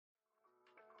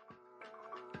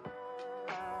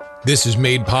This is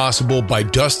made possible by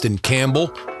Dustin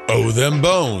Campbell, Oh Them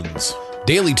Bones,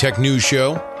 Daily Tech News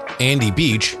Show, Andy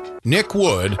Beach, Nick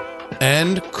Wood,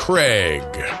 and Craig.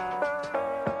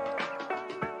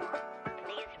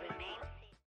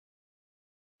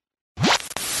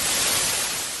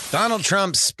 Donald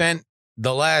Trump spent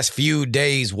the last few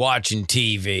days watching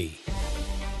TV.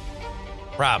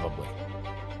 Probably.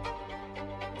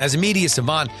 As a media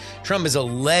savant, Trump is a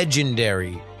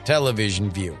legendary television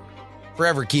viewer,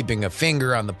 forever keeping a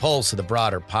finger on the pulse of the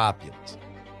broader populace.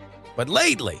 But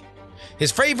lately,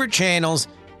 his favorite channels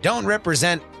don't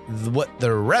represent what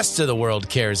the rest of the world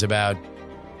cares about.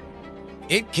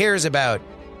 It cares about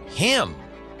him.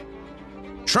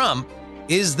 Trump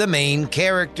is the main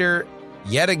character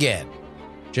yet again,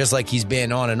 just like he's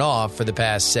been on and off for the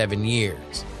past 7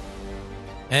 years.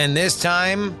 And this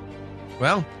time,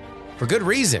 well, for good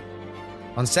reason.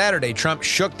 On Saturday, Trump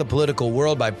shook the political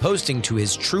world by posting to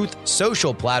his Truth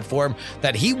Social platform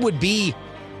that he would be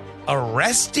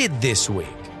arrested this week.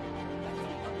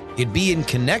 It'd be in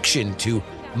connection to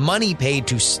money paid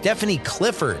to Stephanie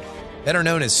Clifford, better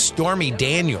known as Stormy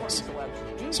Daniels,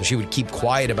 so she would keep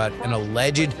quiet about an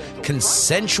alleged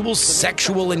consensual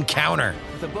sexual encounter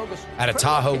at a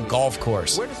Tahoe golf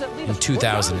course in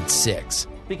 2006.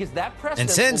 And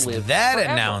since that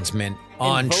announcement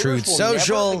on Truth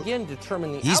Social,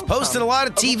 he's posted a lot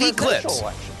of TV clips,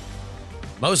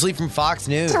 mostly from Fox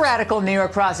News. The radical New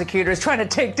York prosecutors trying to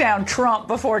take down Trump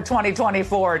before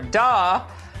 2024. Duh.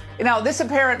 You know, this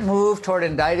apparent move toward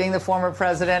indicting the former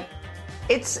president,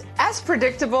 it's as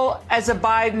predictable as a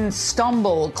Biden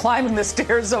stumble climbing the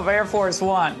stairs of Air Force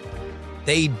One.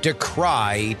 They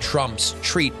decry Trump's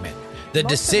treatment, the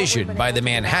decision by the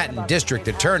Manhattan District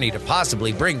Attorney to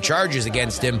possibly bring charges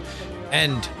against him,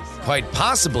 and quite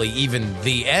possibly even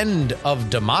the end of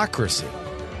democracy.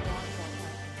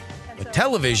 But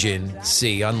television,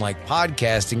 see, unlike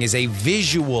podcasting, is a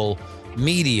visual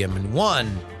medium and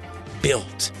one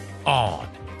built on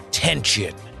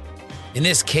tension. In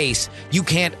this case, you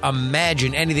can't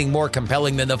imagine anything more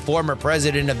compelling than the former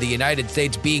president of the United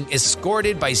States being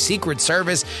escorted by Secret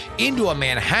Service into a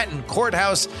Manhattan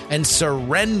courthouse and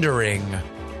surrendering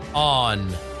on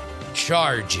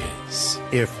charges.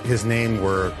 If his name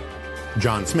were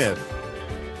John Smith,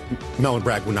 Mel and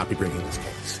Bragg would not be bringing this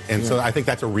case. And so I think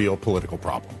that's a real political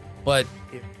problem. But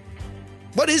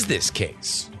what is this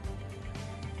case?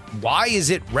 Why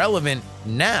is it relevant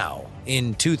now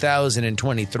in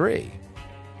 2023?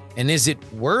 And is it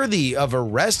worthy of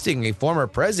arresting a former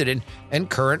president and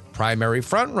current primary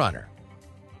frontrunner?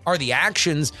 Are the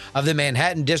actions of the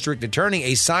Manhattan District Attorney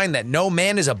a sign that no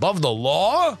man is above the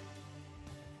law?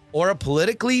 Or a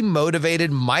politically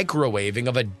motivated microwaving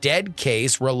of a dead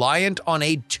case reliant on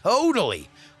a totally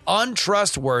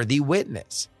untrustworthy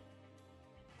witness?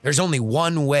 There's only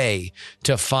one way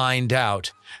to find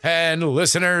out. And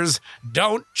listeners,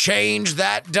 don't change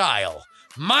that dial.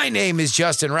 My name is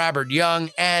Justin Robert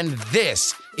Young, and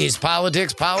this is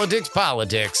Politics, Politics,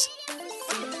 Politics.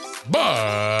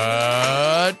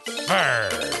 But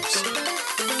first.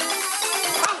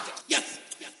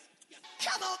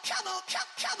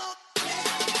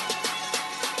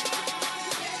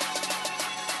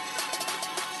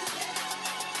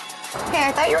 Hey,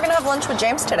 I thought you were going to have lunch with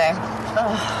James today.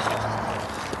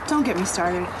 Ugh. Don't get me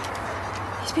started.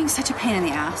 He's being such a pain in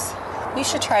the ass. You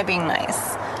should try being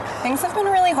nice. Things have been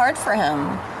really hard for him.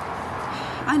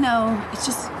 I know. It's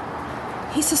just,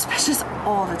 he's suspicious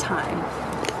all the time.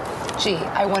 Gee,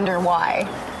 I wonder why.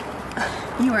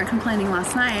 You weren't complaining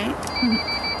last night.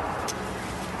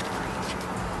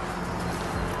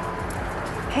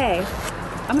 Hey,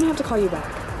 I'm gonna have to call you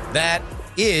back. That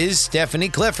is Stephanie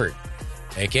Clifford,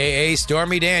 a.k.a.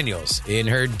 Stormy Daniels, in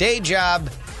her day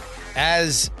job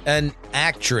as an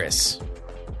actress.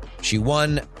 She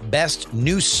won Best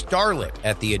New Starlet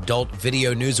at the Adult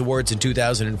Video News Awards in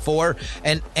 2004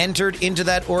 and entered into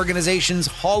that organization's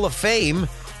Hall of Fame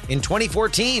in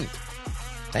 2014.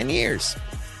 10 years.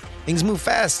 Things move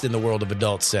fast in the world of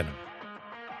adult cinema.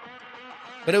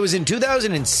 But it was in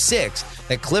 2006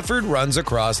 that Clifford runs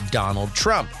across Donald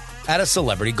Trump at a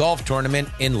celebrity golf tournament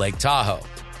in Lake Tahoe.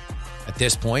 At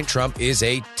this point, Trump is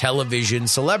a television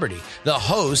celebrity, the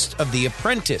host of the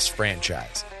Apprentice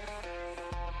franchise.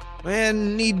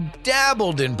 And he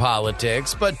dabbled in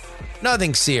politics, but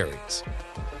nothing serious.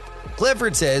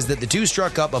 Clifford says that the two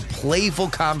struck up a playful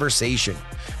conversation,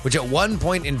 which at one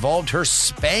point involved her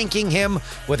spanking him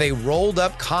with a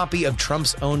rolled-up copy of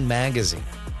Trump's own magazine.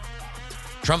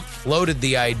 Trump floated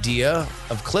the idea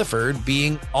of Clifford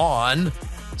being on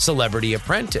Celebrity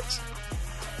Apprentice.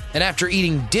 And after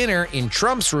eating dinner in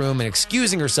Trump's room and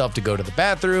excusing herself to go to the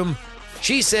bathroom,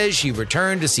 She says she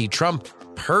returned to see Trump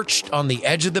perched on the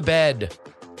edge of the bed.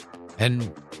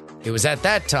 And it was at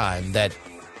that time that,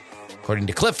 according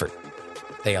to Clifford,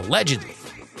 they allegedly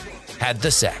had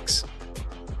the sex.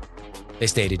 They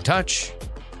stayed in touch.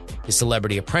 The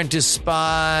Celebrity Apprentice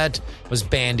spot was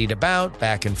bandied about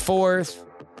back and forth,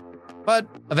 but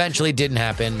eventually didn't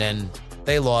happen, and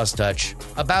they lost touch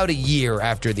about a year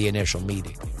after the initial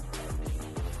meeting.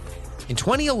 In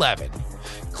 2011,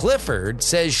 Clifford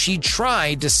says she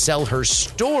tried to sell her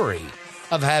story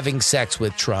of having sex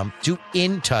with Trump to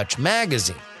In Touch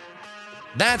magazine.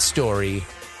 That story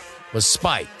was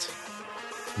spiked.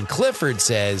 And Clifford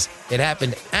says it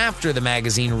happened after the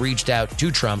magazine reached out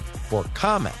to Trump for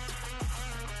comment.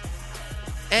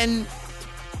 And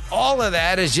all of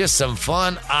that is just some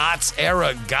fun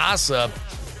aughts-era gossip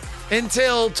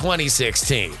until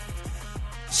 2016.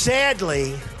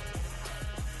 Sadly,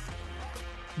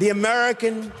 the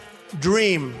American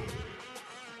dream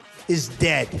is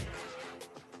dead.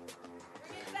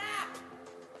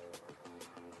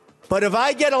 But if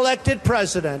I get elected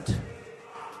president,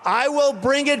 I will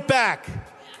bring it back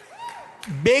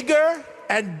bigger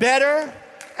and better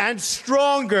and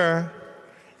stronger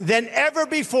than ever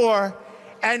before,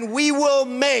 and we will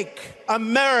make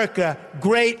America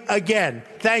great again.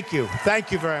 Thank you.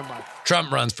 Thank you very much.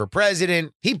 Trump runs for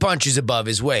president. He punches above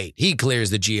his weight. He clears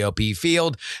the GOP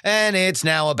field, and it's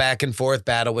now a back-and-forth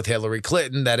battle with Hillary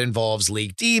Clinton that involves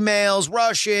leaked emails,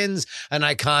 Russians, an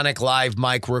iconic live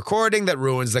mic recording that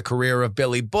ruins the career of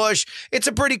Billy Bush. It's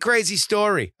a pretty crazy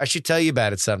story. I should tell you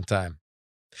about it sometime.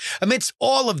 Amidst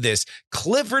all of this,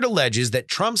 Clifford alleges that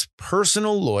Trump's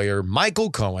personal lawyer,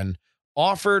 Michael Cohen,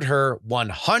 offered her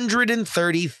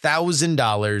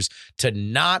 $130,000 to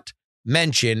not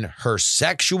mention her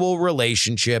sexual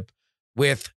relationship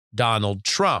with Donald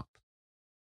Trump,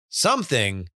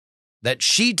 something that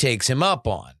she takes him up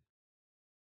on.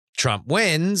 Trump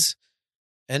wins,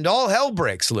 and all hell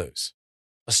breaks loose.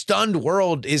 A stunned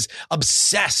world is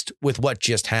obsessed with what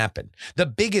just happened. The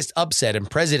biggest upset in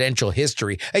presidential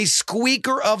history, a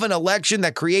squeaker of an election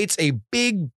that creates a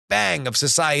big bang of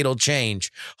societal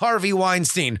change. Harvey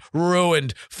Weinstein,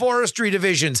 ruined. Forestry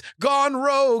divisions, gone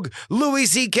rogue. Louis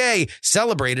C.K.,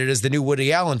 celebrated as the new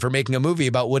Woody Allen for making a movie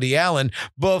about Woody Allen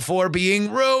before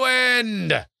being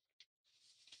ruined.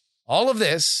 All of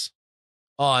this,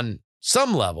 on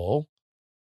some level,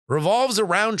 revolves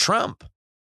around Trump.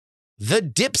 The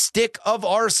dipstick of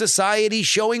our society,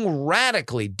 showing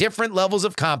radically different levels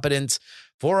of competence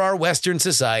for our Western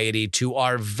society to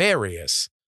our various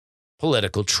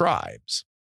political tribes.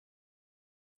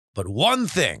 But one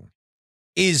thing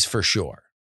is for sure.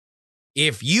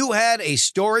 If you had a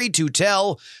story to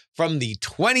tell from the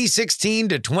 2016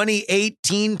 to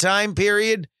 2018 time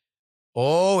period,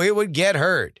 it would get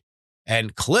heard.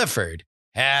 And Clifford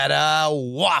had a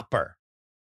whopper.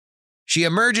 She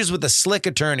emerges with a slick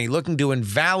attorney looking to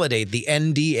invalidate the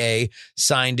NDA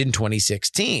signed in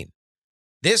 2016.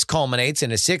 This culminates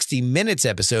in a 60 Minutes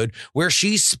episode where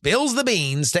she spills the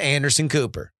beans to Anderson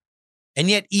Cooper. And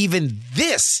yet even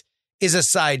this is a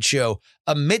sideshow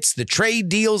amidst the trade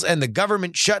deals and the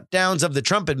government shutdowns of the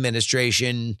Trump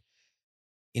administration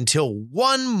until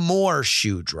one more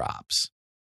shoe drops.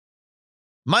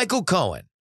 Michael Cohen,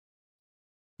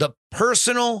 the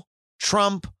personal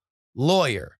Trump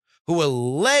lawyer who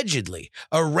allegedly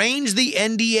arranged the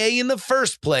NDA in the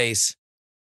first place,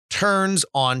 turns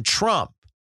on Trump.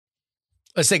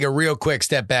 Let's take a real quick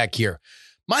step back here.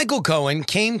 Michael Cohen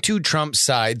came to Trump's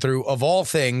side through, of all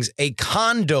things, a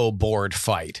condo board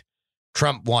fight.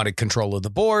 Trump wanted control of the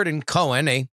board, and Cohen,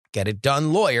 a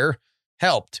get-it-done lawyer,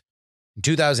 helped. In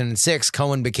 2006,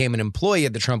 Cohen became an employee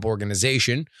at the Trump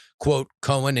Organization. Quote,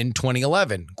 Cohen in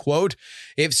 2011, quote,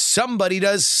 if somebody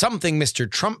does something Mr.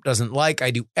 Trump doesn't like,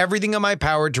 I do everything in my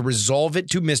power to resolve it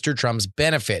to Mr. Trump's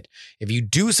benefit. If you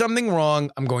do something wrong,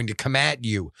 I'm going to come at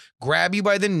you, grab you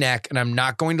by the neck, and I'm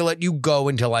not going to let you go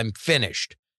until I'm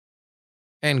finished.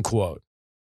 End quote.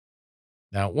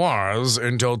 That was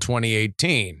until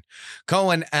 2018.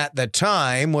 Cohen at the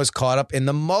time was caught up in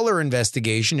the Mueller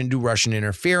investigation into Russian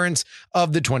interference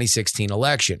of the 2016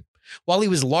 election. While he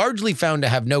was largely found to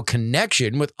have no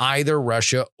connection with either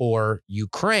Russia or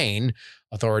Ukraine,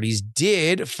 authorities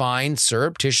did find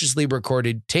surreptitiously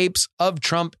recorded tapes of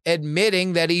Trump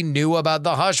admitting that he knew about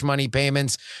the hush money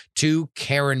payments to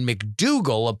Karen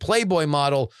McDougal, a Playboy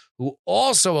model who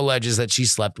also alleges that she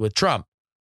slept with Trump.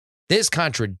 This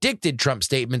contradicted Trump's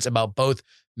statements about both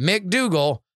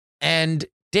McDougal and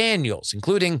Daniels,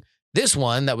 including this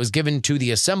one that was given to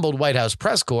the assembled White House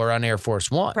press corps on Air Force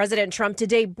One. President Trump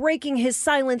today breaking his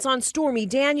silence on Stormy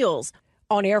Daniels.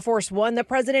 On Air Force One, the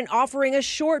president offering a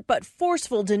short but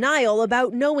forceful denial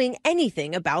about knowing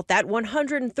anything about that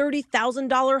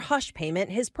 $130,000 hush payment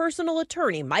his personal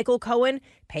attorney, Michael Cohen,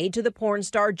 paid to the porn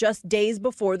star just days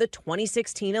before the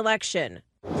 2016 election.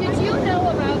 Did you know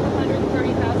about the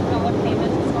 $130,000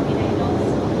 payment to Stormy Daniels?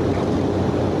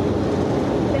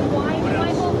 Then why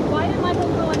did Michael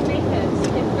Cohen make it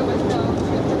if there was no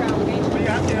truth or allegation? Well, you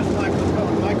have to ask Michael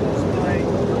Cohen. Michael's my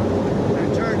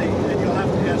attorney, and you'll have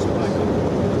to ask Michael.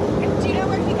 Do you know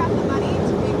where he got the money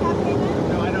to make that payment?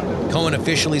 No, I don't know. Cohen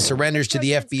officially surrenders to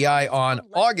the FBI on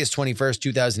August 21st,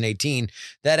 2018.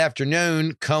 That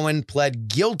afternoon, Cohen pled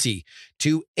guilty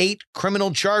to 8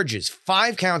 criminal charges,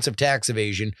 5 counts of tax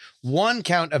evasion, 1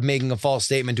 count of making a false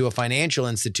statement to a financial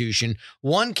institution,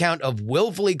 1 count of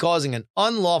willfully causing an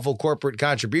unlawful corporate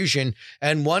contribution,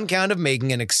 and 1 count of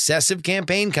making an excessive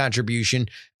campaign contribution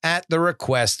at the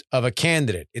request of a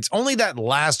candidate. It's only that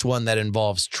last one that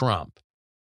involves Trump.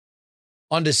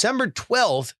 On December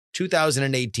 12th,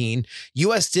 2018,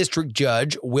 U.S. District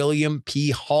Judge William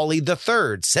P. Hawley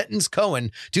III sentenced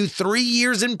Cohen to 3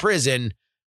 years in prison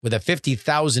with a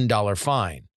 $50,000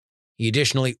 fine. He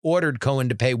additionally ordered Cohen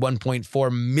to pay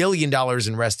 $1.4 million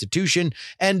in restitution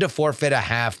and to forfeit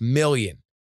 $500,000.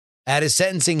 At his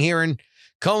sentencing hearing,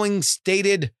 Cohen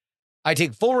stated, "I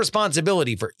take full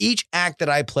responsibility for each act that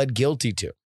I pled guilty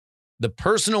to, the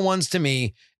personal ones to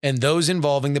me and those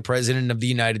involving the President of the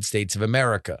United States of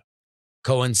America."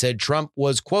 Cohen said Trump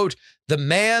was, quote, "the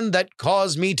man that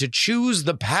caused me to choose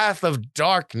the path of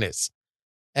darkness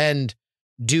and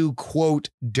do, quote,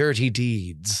 dirty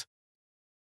deeds."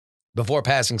 Before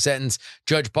passing sentence,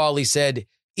 Judge Pauley said,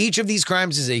 "Each of these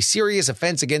crimes is a serious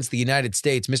offense against the United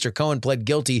States." Mr. Cohen pled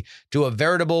guilty to a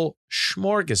veritable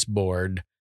smorgasbord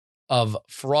of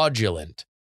fraudulent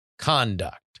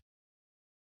conduct.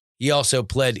 He also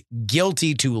pled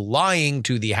guilty to lying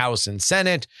to the House and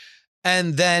Senate,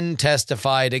 and then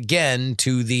testified again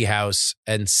to the House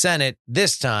and Senate,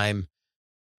 this time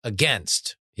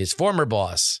against his former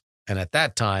boss, and at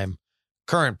that time,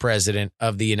 current president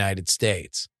of the United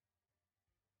States.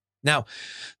 Now,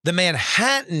 the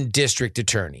Manhattan District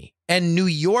Attorney and New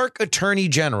York Attorney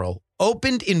General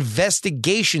opened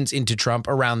investigations into Trump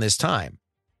around this time.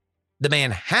 The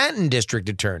Manhattan District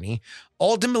Attorney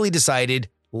ultimately decided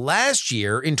last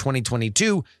year in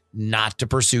 2022 not to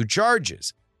pursue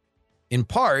charges, in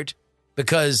part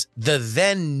because the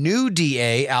then new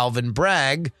DA, Alvin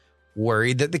Bragg,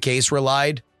 worried that the case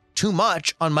relied too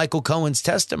much on Michael Cohen's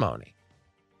testimony.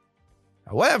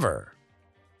 However,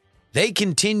 they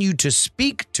continued to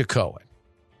speak to Cohen.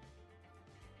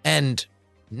 And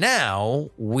now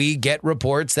we get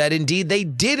reports that indeed they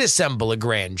did assemble a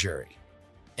grand jury.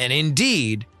 And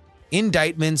indeed,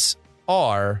 indictments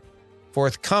are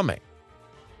forthcoming.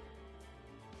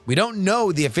 We don't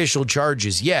know the official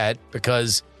charges yet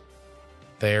because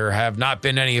there have not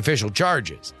been any official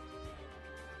charges.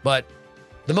 But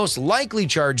the most likely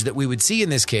charge that we would see in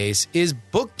this case is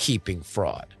bookkeeping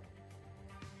fraud.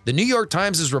 The New York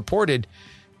Times has reported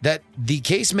that the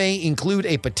case may include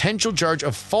a potential charge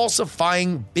of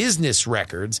falsifying business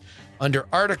records under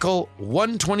Article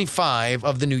 125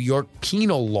 of the New York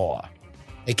Penal Law.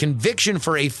 A conviction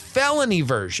for a felony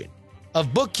version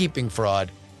of bookkeeping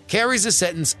fraud carries a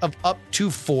sentence of up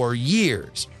to 4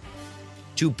 years.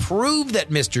 To prove that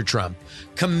Mr. Trump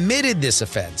committed this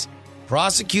offense,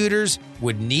 prosecutors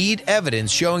would need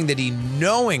evidence showing that he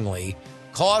knowingly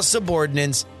caused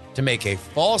subordinates to make a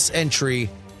false entry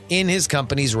in his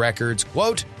company's records,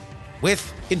 quote,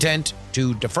 with intent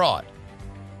to defraud.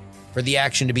 For the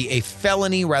action to be a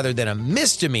felony rather than a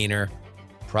misdemeanor,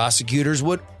 prosecutors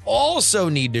would also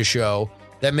need to show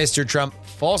that Mr. Trump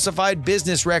falsified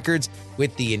business records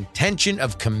with the intention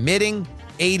of committing,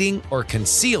 aiding, or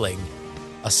concealing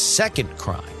a second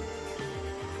crime.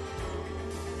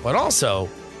 But also,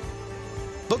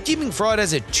 bookkeeping fraud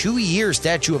has a 2-year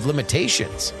statute of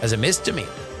limitations as a misdemeanor.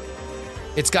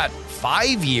 It's got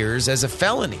 5 years as a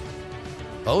felony,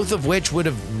 both of which would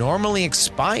have normally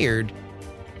expired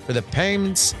for the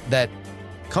payments that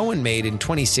Cohen made in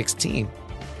 2016.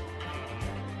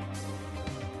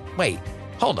 Wait,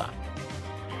 hold on.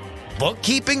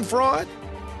 Bookkeeping fraud?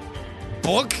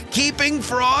 Bookkeeping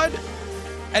fraud?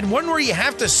 And one where you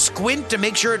have to squint to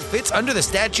make sure it fits under the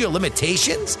statute of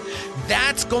limitations?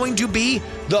 That's going to be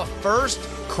the first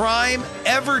crime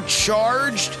ever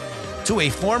charged to a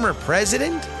former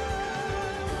president?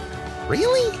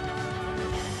 Really?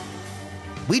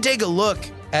 We take a look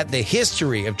at the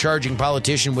history of charging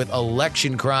politicians with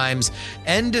election crimes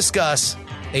and discuss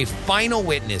a final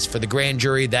witness for the grand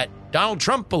jury that Donald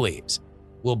Trump believes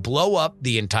will blow up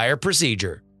the entire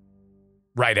procedure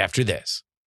right after this.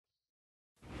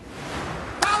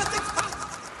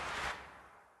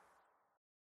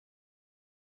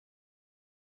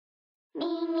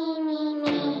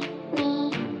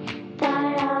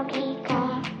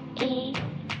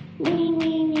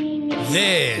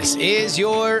 This is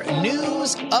your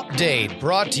news update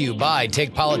brought to you by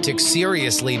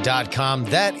TakePoliticsSeriously.com.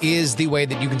 That is the way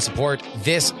that you can support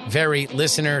this very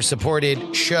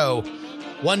listener-supported show.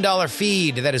 $1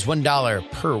 feed, that is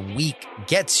 $1 per week,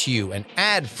 gets you an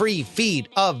ad-free feed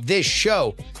of this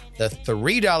show. The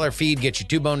 $3 feed gets you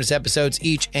 2 bonus episodes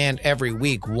each and every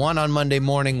week, one on Monday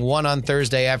morning, one on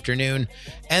Thursday afternoon,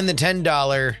 and the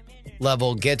 $10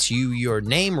 level gets you your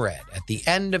name read at the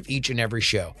end of each and every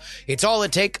show. It's all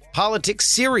at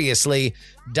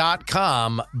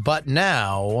TakePoliticsSeriously.com, but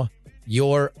now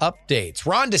your updates.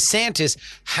 Ron DeSantis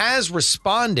has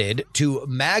responded to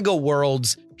MAGA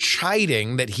World's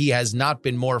chiding that he has not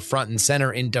been more front and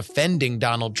center in defending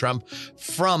Donald Trump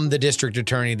from the district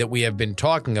attorney that we have been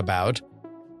talking about.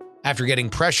 After getting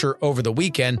pressure over the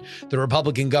weekend, the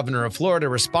Republican governor of Florida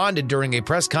responded during a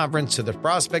press conference to the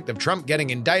prospect of Trump getting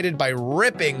indicted by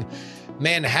ripping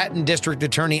Manhattan District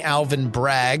Attorney Alvin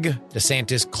Bragg.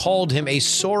 DeSantis called him a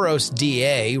Soros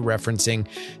DA, referencing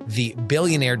the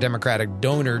billionaire Democratic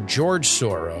donor George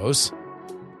Soros,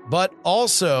 but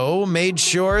also made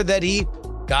sure that he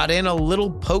got in a little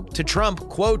poke to Trump.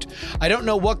 Quote, "I don't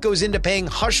know what goes into paying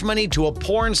hush money to a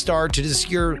porn star to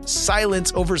secure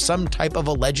silence over some type of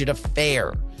alleged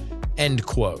affair." End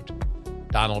quote.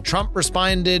 Donald Trump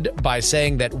responded by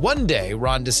saying that one day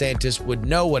Ron DeSantis would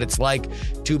know what it's like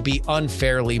to be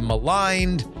unfairly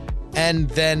maligned, and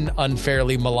then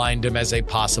unfairly maligned him as a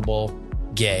possible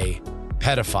gay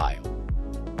pedophile.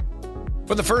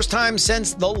 For the first time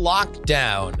since the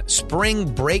lockdown, spring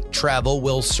break travel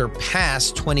will surpass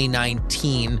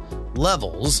 2019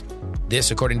 levels.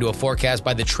 This, according to a forecast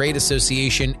by the trade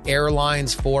association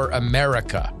Airlines for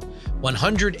America.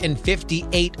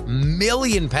 158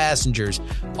 million passengers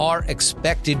are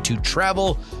expected to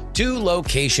travel to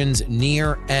locations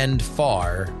near and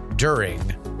far during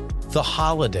the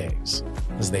holidays,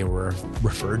 as they were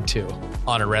referred to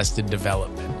on Arrested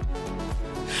Development.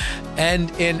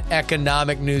 And in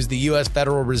economic news, the U.S.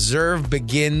 Federal Reserve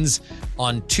begins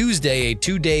on Tuesday a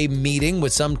 2-day meeting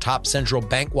with some top central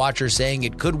bank watchers saying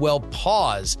it could well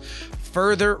pause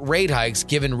further rate hikes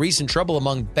given recent trouble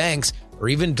among banks, or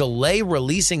even delay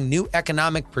releasing new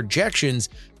economic projections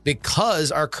because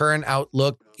our current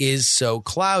outlook is so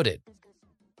clouded.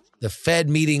 The Fed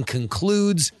meeting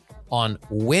concludes on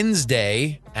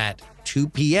Wednesday at 2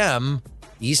 p.m.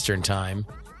 Eastern Time,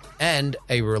 and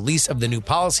a release of the new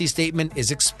policy statement is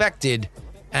expected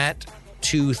at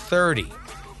 2:30.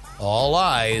 All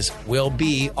eyes will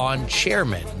be on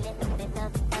Chairman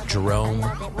Jerome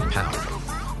Powell.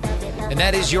 And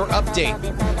that is your update.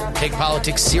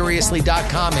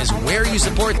 TakePoliticsSeriously.com is where you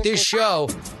support this show,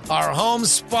 our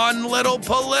homespun little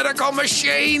political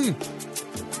machine.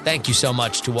 Thank you so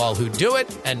much to all who do it.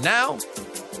 And now,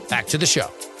 back to the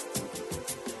show.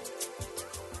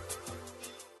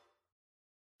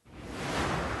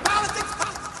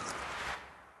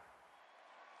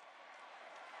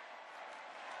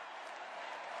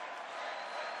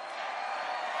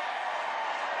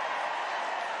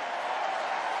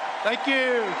 Thank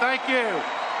you. Thank you.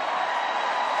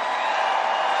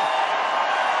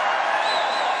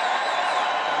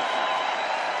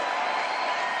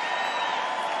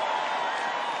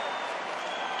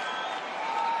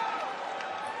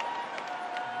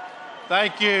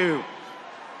 Thank you.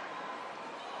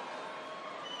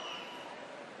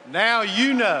 Now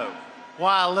you know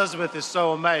why Elizabeth is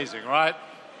so amazing, right?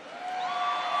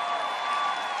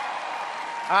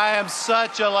 I am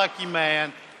such a lucky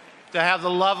man to have the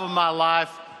love of my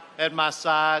life at my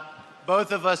side.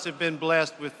 Both of us have been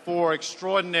blessed with 4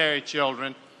 extraordinary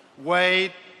children.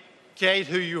 Wade, Kate,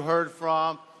 who you heard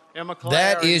from, Emma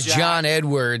Claire. That is John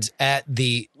Edwards at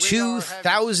the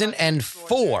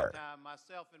 2004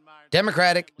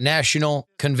 Democratic National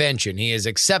Convention. He is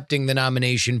accepting the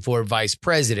nomination for vice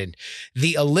president.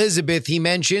 The Elizabeth he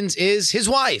mentions is his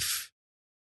wife,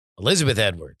 Elizabeth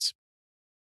Edwards.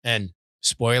 And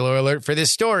spoiler alert for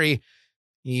this story,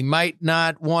 he might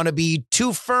not want to be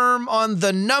too firm on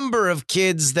the number of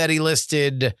kids that he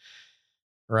listed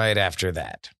right after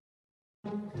that.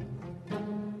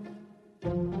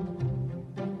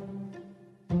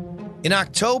 In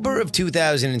October of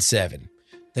 2007,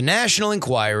 the National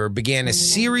Enquirer began a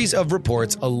series of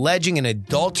reports alleging an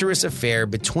adulterous affair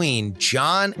between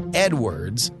John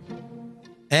Edwards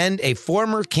and a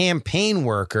former campaign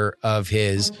worker of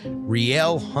his,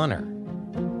 Rielle Hunter.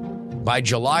 By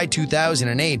July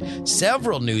 2008,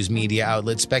 several news media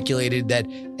outlets speculated that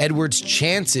Edwards'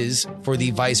 chances for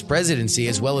the vice presidency,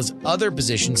 as well as other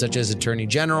positions such as attorney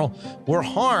general, were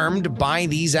harmed by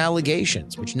these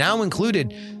allegations, which now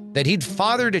included that he'd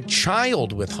fathered a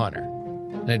child with Hunter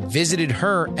and had visited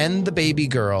her and the baby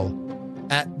girl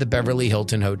at the Beverly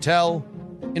Hilton Hotel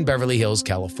in Beverly Hills,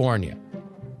 California.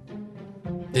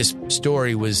 This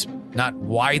story was not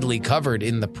widely covered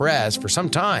in the press for some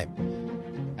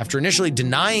time. After initially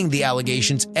denying the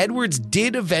allegations, Edwards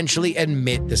did eventually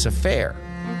admit this affair.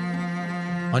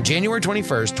 On January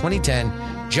 21st,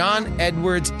 2010, John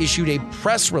Edwards issued a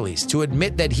press release to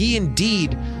admit that he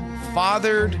indeed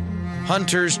fathered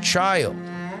Hunter's child.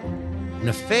 An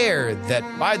affair that,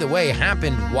 by the way,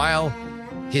 happened while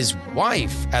his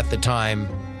wife at the time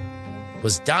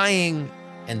was dying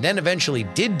and then eventually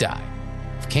did die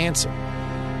of cancer.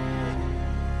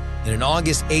 In an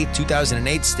August 8,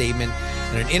 2008 statement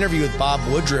and an interview with Bob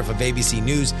Woodruff of ABC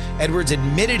News, Edwards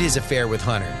admitted his affair with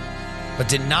Hunter, but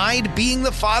denied being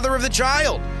the father of the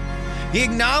child. He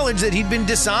acknowledged that he'd been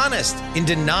dishonest in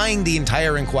denying the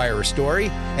entire Inquirer story,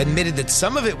 admitted that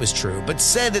some of it was true, but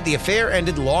said that the affair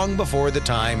ended long before the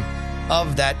time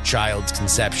of that child's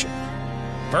conception.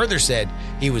 Further said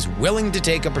he was willing to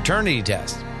take a paternity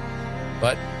test,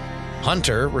 but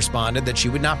Hunter responded that she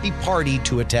would not be party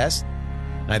to a test,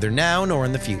 neither now nor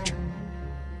in the future.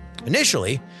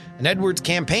 Initially, an Edwards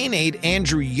campaign aide,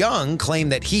 Andrew Young,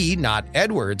 claimed that he, not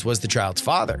Edwards, was the child's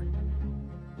father.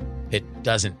 It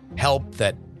doesn't help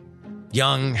that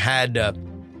Young had a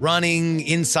running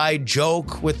inside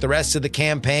joke with the rest of the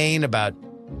campaign about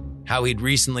how he'd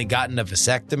recently gotten a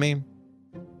vasectomy.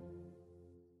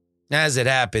 As it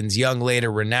happens, Young later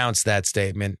renounced that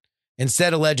statement,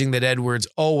 instead alleging that Edwards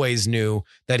always knew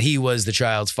that he was the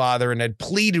child's father and had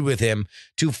pleaded with him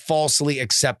to falsely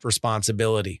accept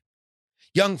responsibility.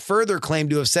 Young further claimed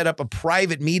to have set up a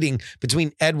private meeting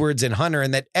between Edwards and Hunter,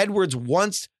 and that Edwards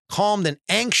once calmed an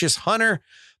anxious Hunter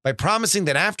by promising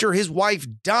that after his wife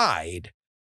died,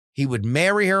 he would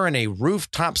marry her in a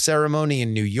rooftop ceremony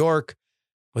in New York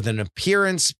with an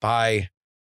appearance by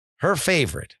her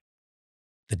favorite,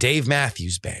 the Dave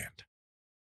Matthews Band.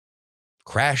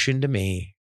 Crash into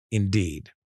me,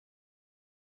 indeed.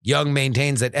 Young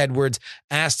maintains that Edwards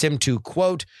asked him to,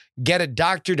 quote, get a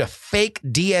doctor to fake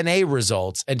DNA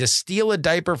results and to steal a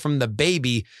diaper from the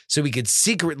baby so he could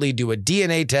secretly do a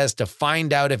DNA test to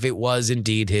find out if it was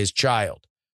indeed his child.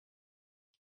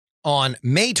 On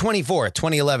May 24,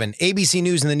 2011, ABC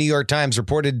News and the New York Times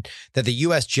reported that the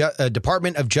U.S.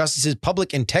 Department of Justice's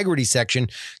Public Integrity Section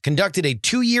conducted a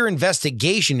 2-year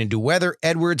investigation into whether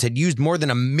Edwards had used more than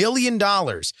 $1 million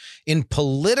in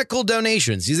political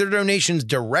donations. These are donations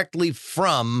directly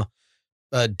from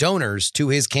donors to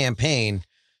his campaign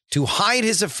to hide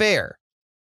his affair,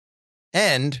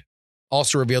 and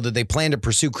also revealed that they plan to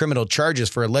pursue criminal charges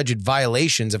for alleged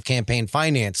violations of campaign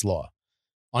finance law.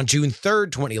 On June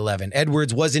 3rd, 2011,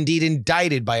 Edwards was indeed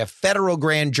indicted by a federal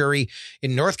grand jury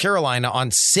in North Carolina on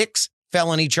 6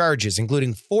 felony charges,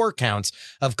 including 4 counts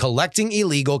of collecting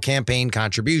illegal campaign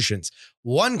contributions,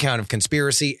 1 count of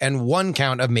conspiracy, and 1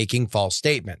 count of making false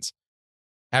statements.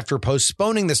 After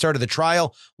postponing the start of the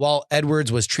trial while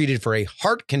Edwards was treated for a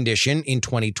heart condition in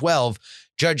 2012,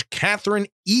 Judge Catherine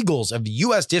Eagles of the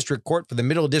U.S. District Court for the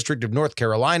Middle District of North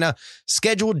Carolina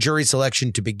scheduled jury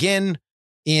selection to begin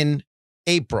in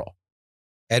April.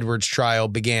 Edwards' trial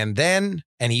began then,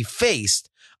 and he faced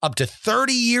up to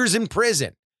 30 years in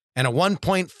prison and a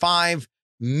 $1.5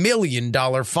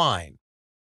 million fine.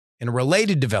 In a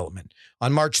related development,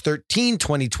 on March 13,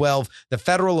 2012, the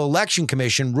Federal Election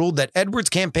Commission ruled that Edwards'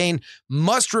 campaign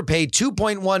must repay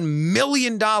 $2.1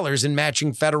 million in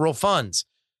matching federal funds.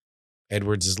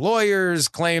 Edwards' lawyers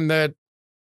claimed that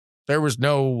there was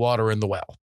no water in the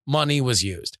well. Money was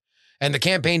used, and the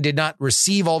campaign did not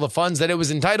receive all the funds that it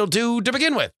was entitled to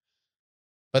begin with.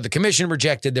 But the commission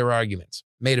rejected their arguments,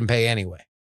 made him pay anyway.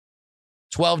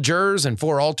 12 jurors and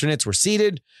 4 alternates were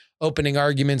seated. Opening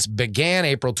arguments began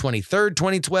April 23rd,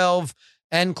 2012,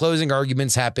 and closing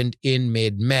arguments happened in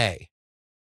mid-May.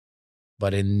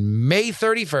 But in May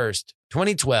 31st,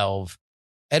 2012,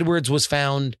 Edwards was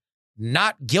found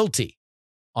not guilty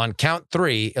on count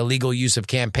 3, illegal use of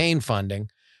campaign funding,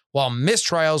 while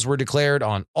mistrials were declared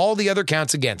on all the other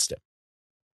counts against him.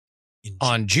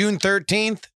 On June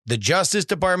 13th, the Justice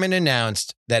Department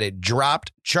announced that it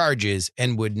dropped charges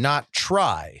and would not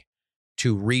try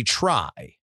to retry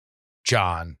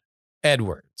John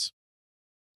Edwards.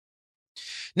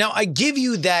 Now, I give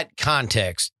you that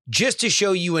context just to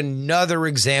show you another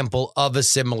example of a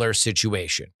similar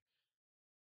situation.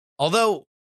 Although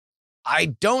I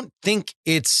don't think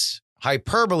it's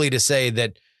hyperbole to say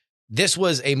that this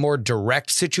was a more direct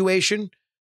situation.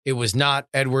 It was not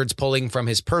Edwards pulling from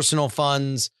his personal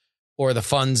funds or the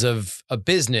funds of a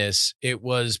business. It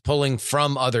was pulling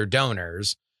from other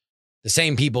donors, the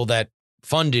same people that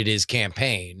funded his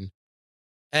campaign.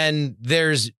 And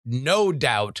there's no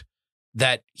doubt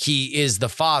that he is the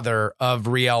father of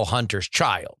Riel Hunter's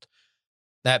child.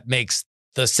 That makes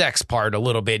the sex part a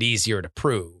little bit easier to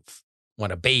prove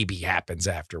when a baby happens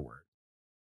afterward.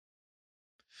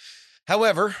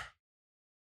 However,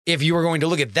 if you were going to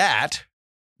look at that,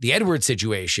 the Edwards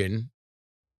situation,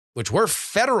 which were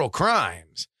federal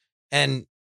crimes and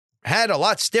had a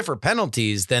lot stiffer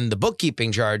penalties than the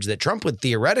bookkeeping charge that Trump would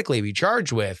theoretically be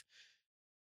charged with,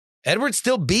 Edwards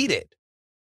still beat it.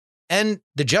 And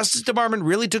the Justice Department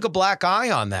really took a black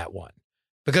eye on that one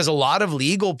because a lot of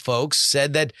legal folks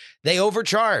said that they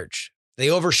overcharged, they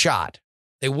overshot.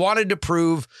 They wanted to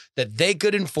prove that they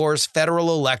could enforce federal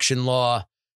election law,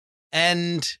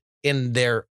 and in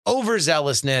their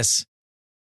overzealousness,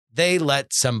 they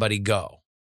let somebody go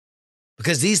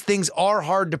because these things are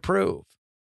hard to prove.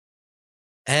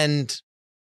 And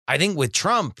I think with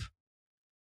Trump,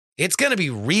 it's going to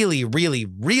be really, really,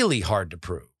 really hard to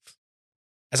prove.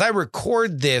 As I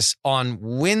record this on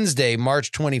Wednesday,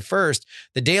 March 21st,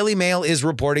 the Daily Mail is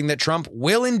reporting that Trump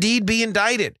will indeed be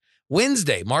indicted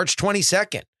Wednesday, March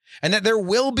 22nd, and that there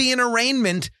will be an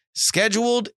arraignment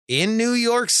scheduled in New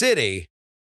York City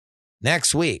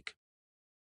next week.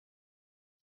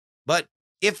 But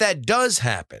if that does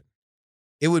happen,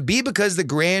 it would be because the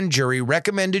grand jury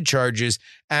recommended charges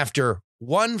after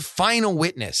one final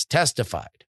witness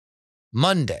testified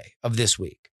Monday of this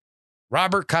week,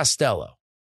 Robert Costello.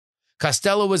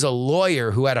 Costello was a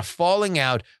lawyer who had a falling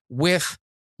out with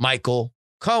Michael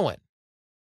Cohen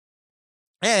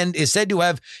and is said to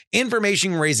have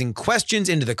information raising questions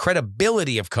into the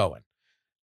credibility of Cohen,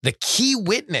 the key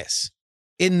witness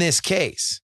in this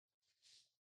case.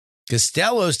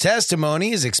 Costello's testimony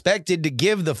is expected to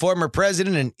give the former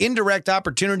president an indirect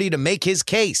opportunity to make his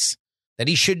case that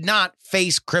he should not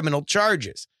face criminal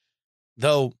charges,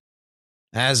 though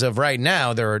as of right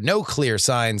now, there are no clear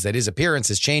signs that his appearance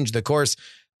has changed the course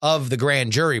of the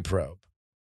grand jury probe.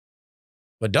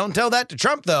 But don't tell that to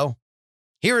Trump, though.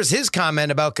 Here is his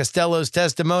comment about Costello's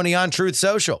testimony on Truth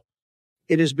Social.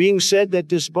 It is being said that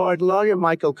disbarred lawyer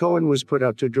Michael Cohen was put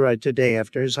out to dry today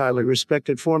after his highly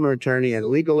respected former attorney and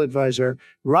legal advisor,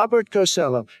 Robert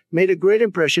Costello, made a great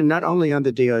impression not only on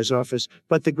the DA's office,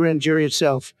 but the grand jury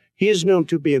itself. He is known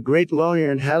to be a great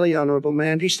lawyer and highly honorable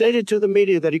man. He stated to the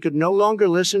media that he could no longer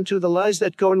listen to the lies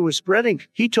that Cohen was spreading.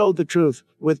 He told the truth.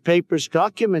 With papers,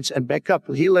 documents, and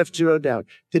backup, he left zero doubt.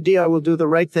 The DA will do the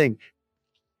right thing.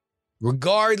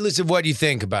 Regardless of what you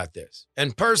think about this.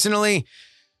 And personally,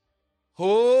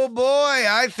 oh boy,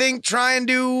 I think trying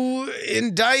to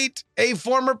indict a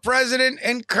former president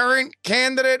and current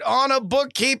candidate on a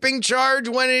bookkeeping charge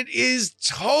when it is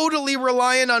totally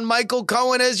reliant on Michael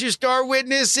Cohen as your star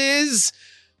witness is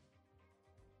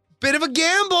a bit of a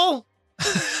gamble,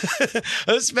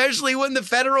 especially when the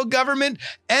federal government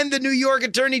and the New York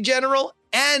Attorney General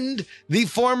and the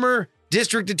former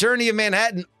District Attorney of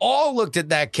Manhattan all looked at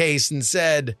that case and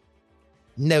said,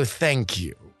 no, thank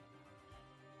you.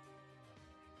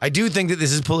 I do think that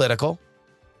this is political.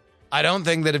 I don't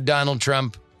think that if Donald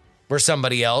Trump were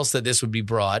somebody else, that this would be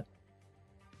brought.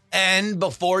 And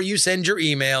before you send your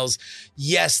emails,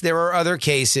 yes, there are other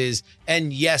cases,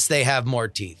 and yes, they have more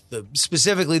teeth,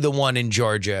 specifically the one in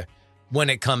Georgia when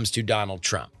it comes to Donald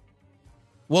Trump.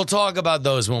 We'll talk about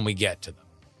those when we get to them.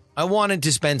 I wanted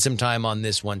to spend some time on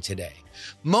this one today,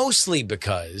 mostly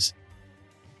because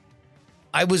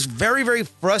I was very, very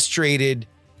frustrated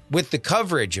with the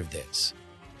coverage of this.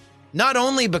 Not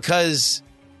only because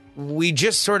we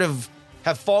just sort of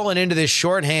have fallen into this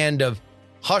shorthand of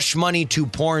hush money to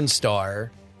porn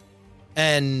star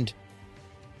and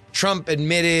Trump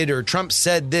admitted or Trump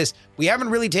said this. We haven't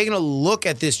really taken a look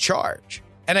at this charge.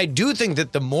 And I do think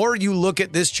that the more you look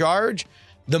at this charge,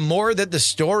 the more that the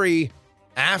story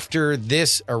after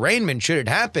this arraignment, should it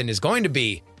happen, is going to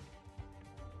be,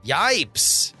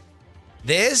 yipes.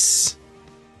 This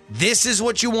is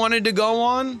what you wanted to go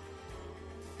on?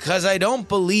 Because I don't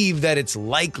believe that it's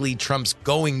likely Trump's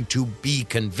going to be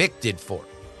convicted for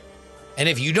it. And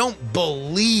if you don't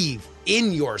believe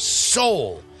in your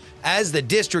soul as the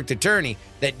district attorney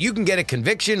that you can get a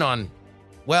conviction on,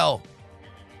 well,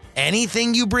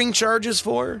 anything you bring charges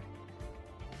for,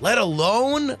 let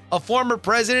alone a former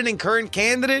president and current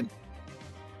candidate,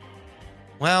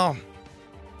 well,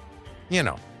 you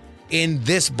know, in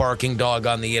this barking dog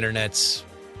on the internet's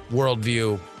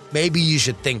worldview, maybe you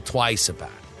should think twice about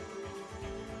it.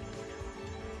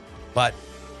 But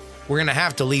we're going to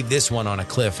have to leave this one on a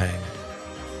cliffhanger.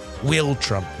 Will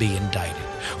Trump be indicted?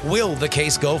 Will the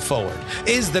case go forward?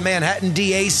 Is the Manhattan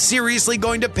DA seriously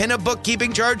going to pin a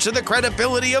bookkeeping charge to the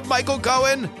credibility of Michael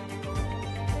Cohen?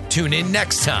 Tune in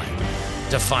next time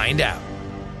to find out.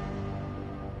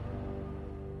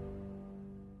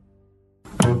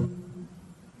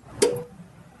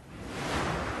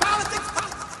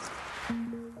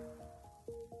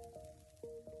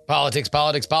 Politics,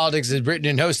 Politics, Politics is written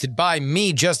and hosted by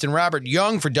me, Justin Robert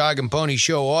Young, for Dog and Pony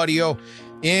Show Audio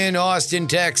in Austin,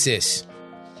 Texas.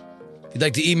 If you'd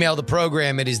like to email the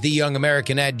program, it is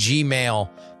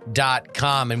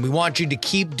theyoungamerican@gmail.com. And we want you to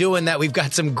keep doing that. We've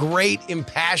got some great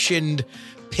impassioned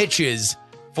pitches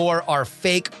for our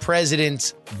fake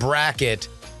president's bracket.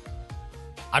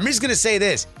 I'm just going to say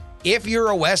this. If you're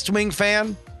a West Wing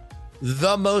fan,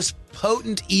 the most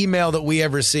potent email that we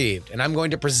have received, and I'm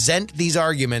going to present these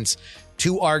arguments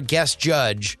to our guest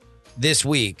judge this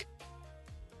week.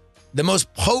 The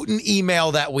most potent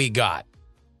email that we got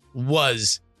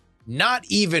was not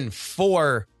even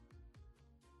for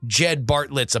Jed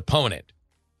Bartlett's opponent.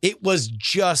 It was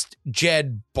just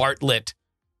Jed Bartlett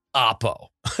oppo.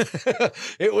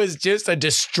 It was just a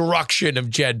destruction of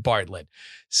Jed Bartlett.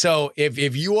 So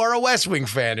if you are a West Wing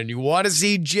fan and you want to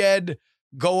see Jed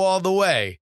go all the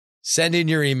way, send in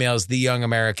your emails,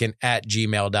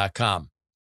 theyoungamerican@gmail.com.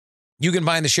 You can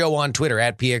find the show on Twitter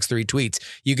 @PX3Tweets.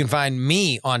 You can find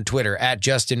me on Twitter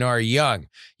 @JustinRYoung.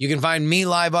 You can find me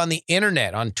live on the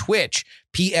internet on Twitch,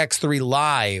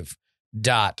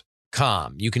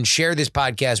 px3live.com. You can share this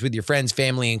podcast with your friends,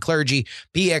 family, and clergy,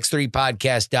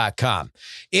 px3podcast.com.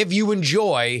 If you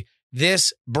enjoy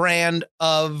this brand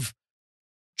of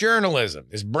journalism,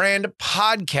 this brand of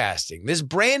podcasting, this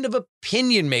brand of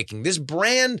opinion making, this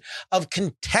brand of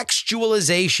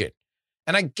contextualization.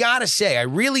 And I gotta say, I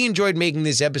really enjoyed making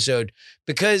this episode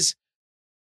because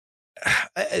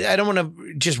I don't want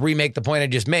to just remake the point I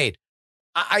just made.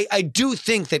 I do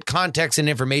think that context and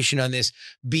information on this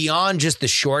beyond just the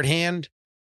shorthand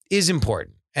is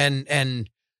important. And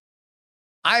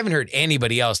I haven't heard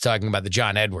anybody else talking about the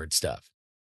John Edwards stuff.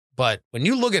 But when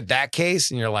you look at that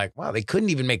case and you're like, wow, they couldn't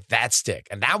even make that stick.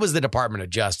 And that was the Department of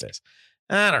Justice.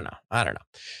 I don't know.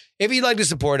 If you'd like to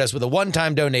support us with a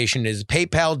one-time donation, it is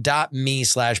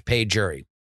paypal.me/payjury.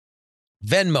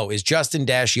 Venmo is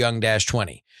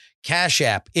Justin-Young-20. Cash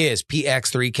App is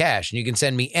PX3Cash. And you can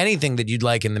send me anything that you'd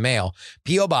like in the mail.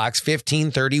 P.O. Box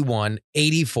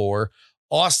 1531-84,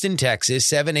 Austin, Texas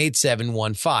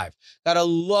 78715. Got a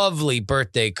lovely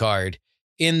birthday card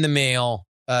in the mail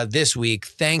this week.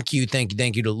 Thank you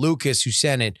to Lucas who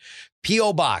sent it.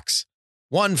 P.O. Box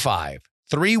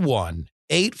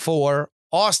 1531-84,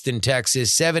 Austin,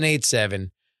 Texas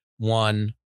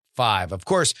 78715. Of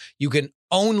course, you can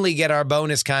only get our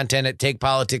bonus content at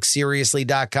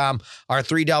TakePoliticsSeriously.com. Our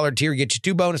 $3 tier gets you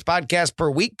 2 bonus podcasts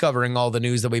per week covering all the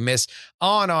news that we miss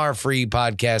on our free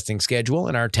podcasting schedule.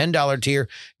 And our $10 tier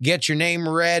gets your name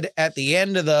read at the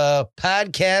end of the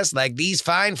podcast like these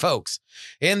fine folks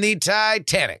in the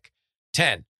Titanic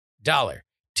 $10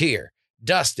 tier.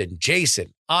 Dustin,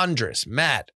 Jason, Andres,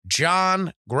 Matt,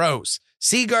 John Gross,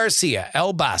 C. Garcia,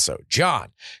 El Basso,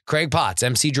 John, Craig Potts,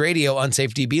 MC Radio,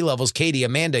 Unsafe DB Levels, Katie,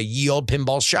 Amanda, Ye Old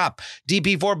Pinball Shop,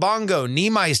 DP4 Bongo,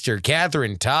 Niemeister,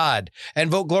 Catherine, Todd, and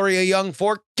vote Gloria Young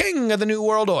for King of the New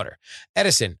World Order.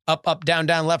 Edison, Up, Up, Down,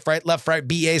 Down, Left, Right,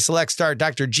 BA, Select Star,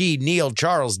 Dr. G, Neil,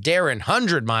 Charles, Darren,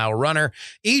 100 Mile Runner,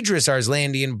 Idris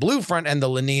Arslandian, Bluefront and the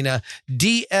Lenina,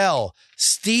 DL,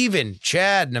 Steven,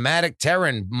 Chad, Pneumatic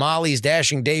Terran, Molly's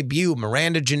Dashing Debut,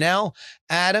 Miranda Janelle,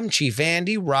 Adam, Chief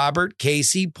Andy, Robert,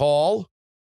 Casey, Paul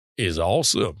is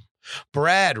awesome.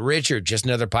 Brad, Richard, just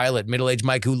another pilot, middle-aged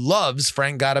Mike who loves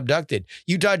Frank Got Abducted.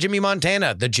 Utah, Jimmy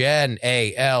Montana, the Jen,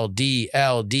 ALDLDLD,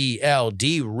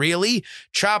 really?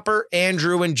 Chopper,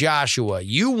 Andrew, and Joshua.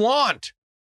 You want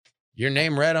your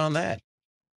name read on that.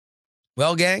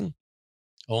 Well, gang,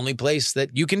 only place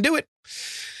that you can do it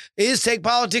is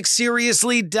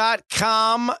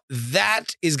TakePoliticsSeriously.com.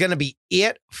 That is going to be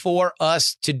it for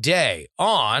us today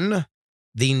on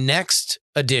the next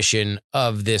edition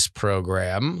of this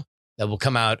program that will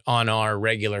come out on our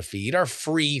regular feed, our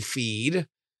free feed.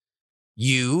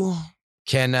 You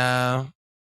can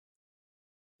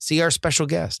see our special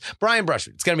guest, Brian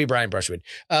Brushwood. It's going to be Brian Brushwood.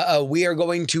 We are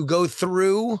going to go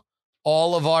through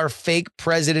all of our fake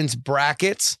presidents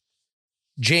brackets.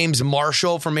 James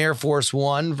Marshall from Air Force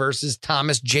One versus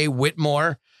Thomas J.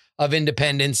 Whitmore of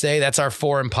Independence Day. That's our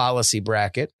foreign policy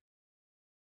bracket.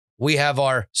 We have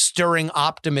our stirring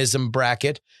optimism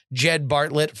bracket. Jed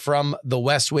Bartlett from The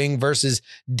West Wing versus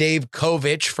Dave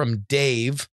Kovich from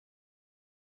Dave.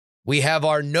 We have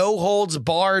our no holds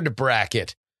barred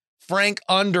bracket. Frank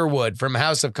Underwood from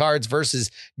House of Cards versus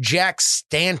Jack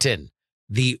Stanton,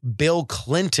 the Bill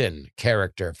Clinton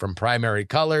character from Primary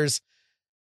Colors.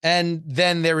 And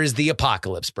then there is the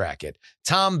apocalypse bracket.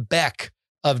 Tom Beck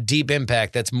of Deep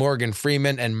Impact, that's Morgan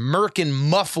Freeman, and Merkin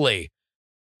Muffley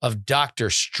of Dr.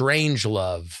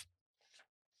 Strangelove.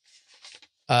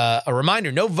 A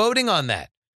reminder, no voting on that.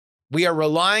 We are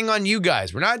relying on you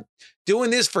guys. We're not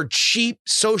doing this for cheap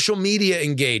social media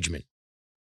engagement.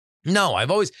 No,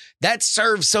 that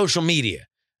serves social media.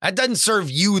 That doesn't serve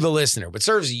you, the listener. What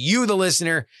serves you, the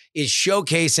listener, is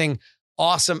showcasing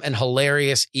awesome and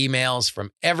hilarious emails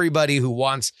from everybody who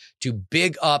wants to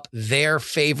big up their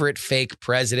favorite fake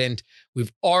president.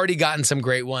 We've already gotten some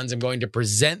great ones. I'm going to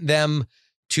present them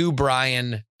to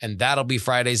Brian, and that'll be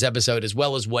Friday's episode, as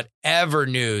well as whatever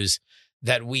news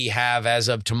that we have as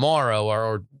of tomorrow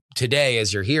or today,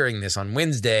 as you're hearing this on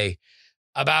Wednesday,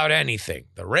 about anything.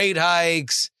 The rate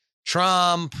hikes,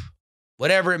 Trump,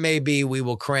 whatever it may be, we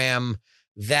will cram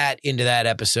that into that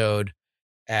episode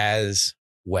as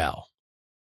well.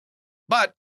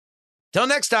 But till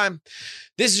next time,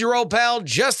 this is your old pal,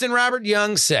 Justin Robert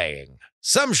Young, saying,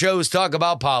 some shows talk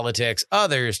about politics,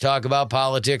 others talk about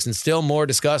politics, and still more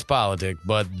discuss politics.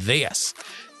 But this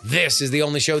is the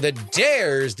only show that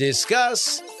dares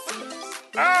discuss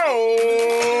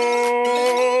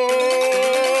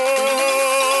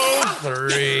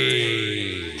three.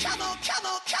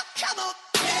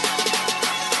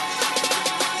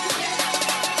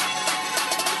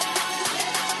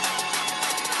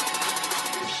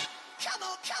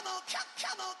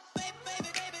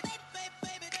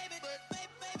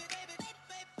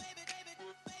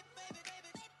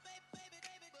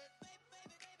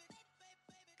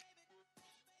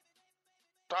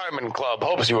 Diamond Club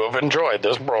hopes you have enjoyed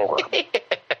this program.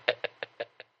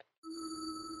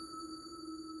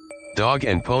 Dog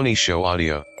and Pony Show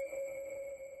audio.